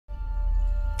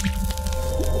Hey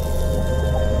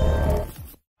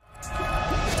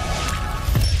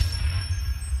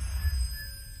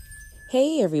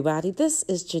everybody, this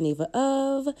is Geneva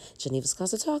of Geneva's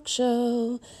Closet Talk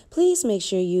Show. Please make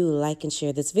sure you like and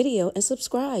share this video and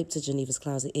subscribe to Geneva's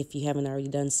Closet if you haven't already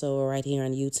done so right here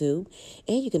on YouTube.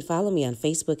 And you can follow me on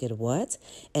Facebook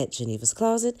at Geneva's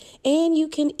Closet. And you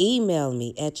can email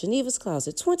me at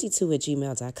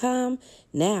genevascloset22@gmail.com.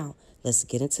 Now, let's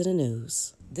get into the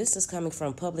news. This is coming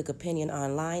from Public Opinion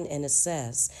Online, and it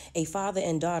says, a father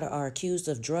and daughter are accused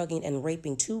of drugging and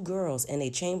raping two girls in a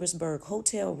Chambersburg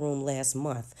hotel room last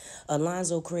month.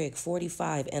 Alonzo Craig,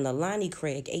 45, and Alani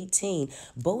Craig, 18,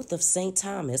 both of St.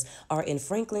 Thomas, are in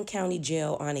Franklin County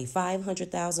Jail on a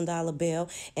 $500,000 bail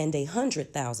and a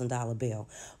 $100,000 bail.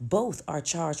 Both are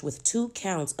charged with 2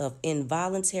 counts of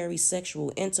involuntary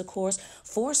sexual intercourse,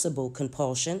 forcible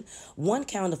compulsion, 1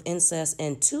 count of incest,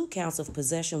 and 2 counts of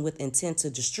possession with intent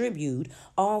to distribute,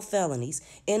 all felonies.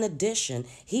 In addition,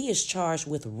 he is charged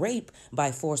with rape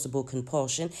by forcible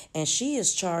compulsion, and she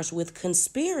is charged with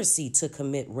conspiracy to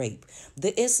commit rape.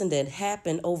 The incident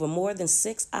happened over more than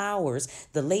 6 hours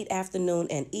the late afternoon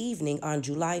and evening on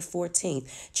July 14th.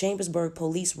 Chambersburg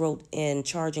police wrote in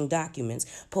charging documents.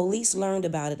 Police learned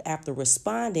about it after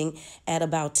responding at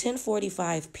about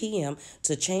 10:45 p.m.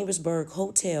 to Chambersburg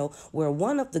Hotel, where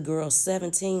one of the girls,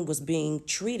 17, was being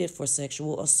treated for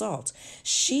sexual assault.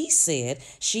 She said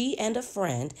she and a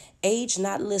friend, age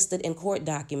not listed in court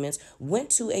documents, went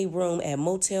to a room at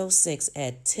Motel 6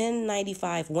 at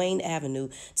 1095 Wayne Avenue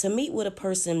to meet with a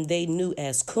person they knew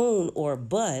as Coon or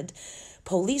Bud.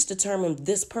 Police determined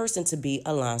this person to be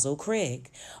Alonzo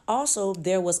Craig. Also,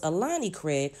 there was Alani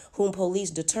Craig, whom police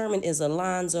determined is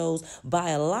Alonzo's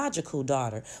biological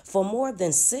daughter. For more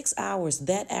than 6 hours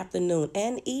that afternoon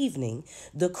and evening,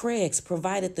 the Craigs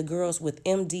provided the girls with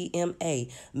MDMA,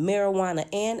 marijuana,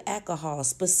 and alcohol,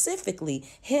 specifically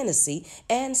Hennessy,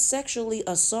 and sexually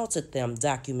assaulted them,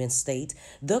 documents state.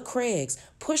 The Craigs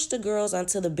pushed the girls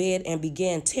onto the bed and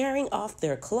began tearing off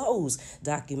their clothes,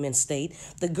 documents state.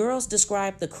 The girls described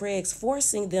the Craigs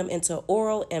forcing them into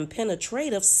oral and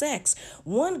penetrative sex.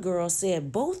 One girl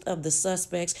said both of the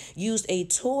suspects used a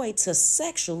toy to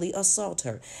sexually assault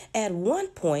her. At one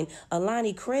point,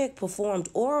 Alani Craig performed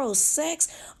oral sex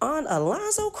on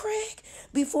Alonzo Craig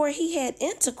before he had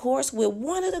intercourse with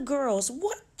one of the girls.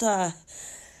 What the...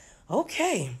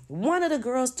 Okay, one of the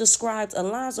girls described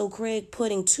Alonzo Craig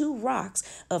putting 2 rocks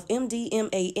of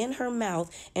MDMA in her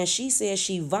mouth, and she says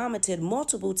she vomited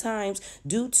multiple times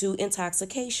due to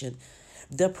intoxication.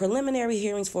 The preliminary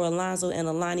hearings for Alonzo and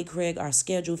Alani Craig are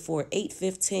scheduled for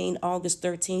 8/15, August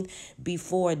 13th,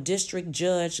 before District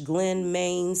Judge Glenn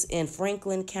Maines in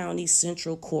Franklin County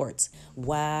Central Court.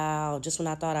 Wow, just when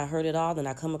I thought I heard it all, then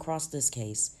I come across this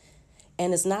case.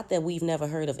 And it's not that we've never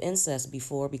heard of incest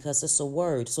before, because it's a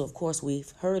word. So, of course,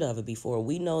 we've heard of it before.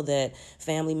 We know that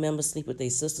family members sleep with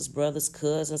their sisters, brothers,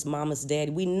 cousins, mama's,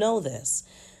 daddy. We know this.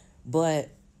 But,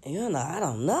 I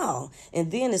don't know. And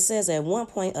then it says at one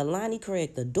point, Alani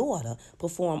Craig, the daughter,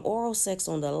 performed oral sex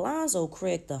on Alonzo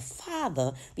Craig, the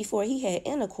father, before he had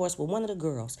intercourse with one of the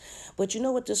girls. But you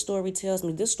know what this story tells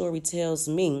me? This story tells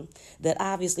me that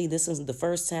obviously this isn't the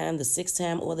first time, the 6th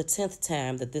time, or the 10th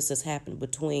time that this has happened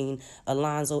between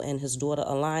Alonzo and his daughter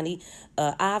Alani.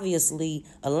 Obviously,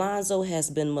 Alonzo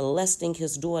has been molesting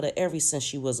his daughter ever since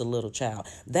she was a little child.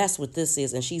 That's what this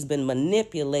is. And she's been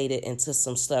manipulated into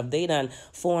some stuff. They done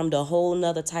formed a whole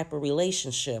nother type of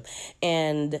relationship.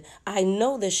 And I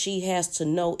know that she has to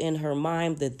know in her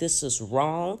mind that this is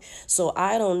wrong. So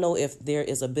I don't know if there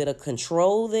is a bit of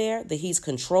control there, that he's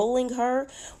controlling her,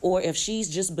 or if she's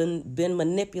just been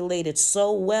manipulated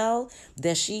so well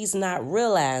that she's not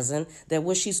realizing that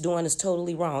what she's doing is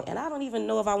totally wrong. And I don't even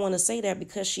know if I want to say that,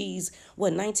 because she's,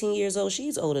 19 years old?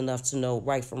 She's old enough to know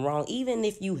right from wrong, even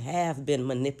if you have been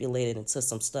manipulated into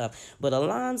some stuff. But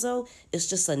Alonzo is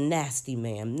just a nasty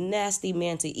man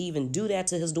to even do that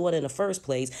to his daughter in the first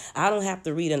place. I don't have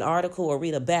to read an article or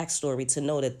read a backstory to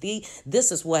know that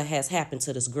this is what has happened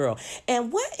to this girl.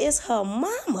 And what is her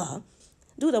mama?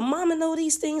 Do the mama know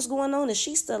these things going on? Is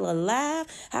she still alive?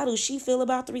 How does she feel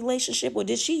about the relationship? Or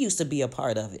did she used to be a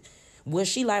part of it? Was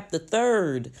she like the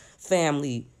third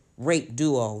family rape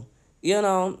duo?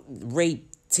 Rape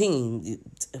team?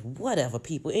 whatever,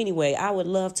 people. Anyway, I would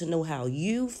love to know how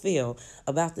you feel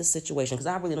about this situation because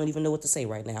I really don't even know what to say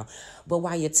right now. But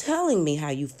while you're telling me how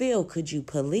you feel, could you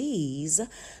please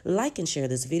like and share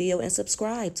this video and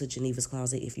subscribe to Geneva's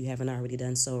Closet if you haven't already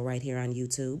done so right here on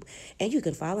YouTube. And you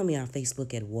can follow me on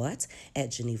Facebook at what?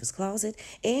 At Geneva's Closet.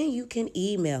 And you can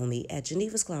email me at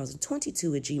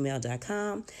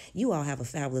genevascloset22@gmail.com. You all have a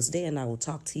fabulous day and I will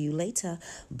talk to you later.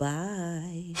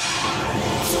 Bye.